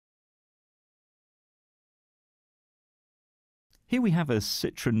Here we have a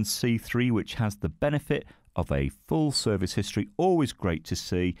Citroen C3 which has the benefit of a full service history, always great to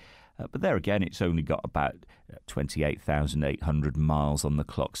see. But there again, it's only got about 28,800 miles on the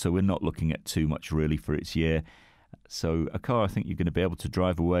clock, so we're not looking at too much really for its year. So a car I think you're going to be able to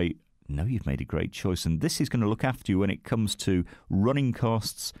drive away. No, you've made a great choice, and this is going to look after you when it comes to running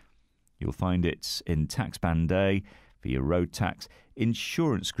costs. You'll find it's in tax band A for your road tax,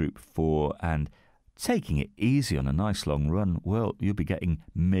 insurance group 4, and taking it easy on a nice long run. Well, you'll be getting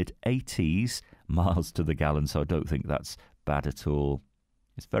mid-80s miles to the gallon, so I don't think that's bad at all.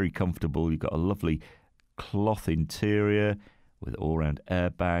 It's very comfortable. You've got a lovely cloth interior with all-round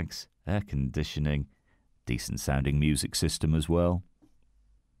airbags, air conditioning, decent sounding music system as well.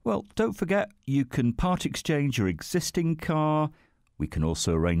 Well, don't forget, you can part exchange your existing car. We can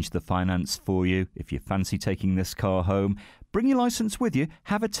also arrange the finance for you if you fancy taking this car home. Bring your licence with you,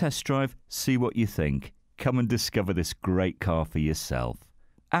 have a test drive, see what you think. Come and discover this great car for yourself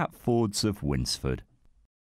at Fords of Winsford.